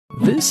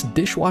This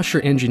dishwasher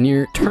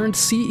engineer turned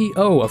CEO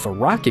of a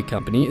rocket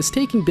company is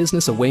taking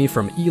business away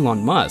from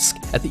Elon Musk.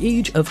 At the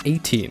age of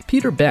 18,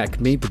 Peter Beck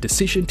made the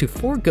decision to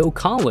forego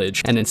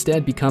college and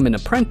instead become an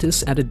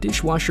apprentice at a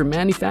dishwasher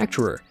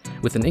manufacturer.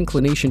 With an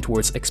inclination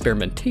towards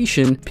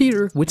experimentation,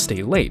 Peter would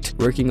stay late,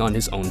 working on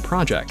his own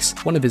projects.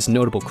 One of his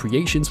notable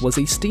creations was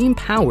a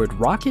steam-powered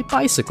rocket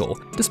bicycle.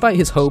 Despite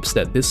his hopes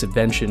that this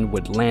invention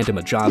would land him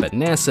a job at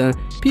NASA,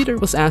 Peter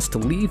was asked to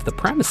leave the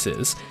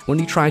premises when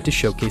he tried to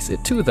showcase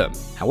it to them.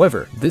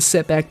 However, this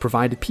setback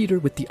provided Peter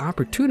with the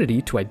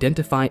opportunity to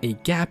identify a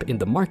gap in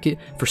the market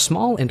for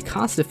small and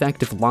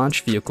cost-effective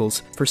launch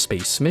vehicles for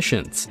space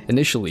missions.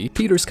 Initially,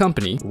 Peter's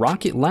company,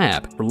 Rocket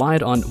Lab,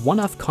 relied on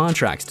one-off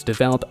contracts to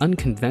develop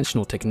unconventional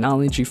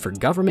technology for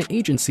government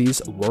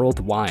agencies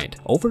worldwide.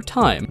 Over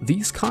time,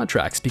 these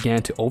contracts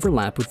began to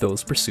overlap with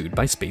those pursued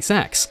by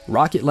SpaceX.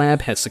 Rocket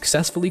Lab has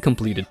successfully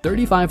completed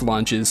 35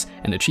 launches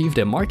and achieved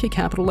a market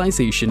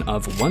capitalization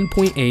of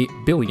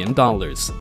 $1.8 billion.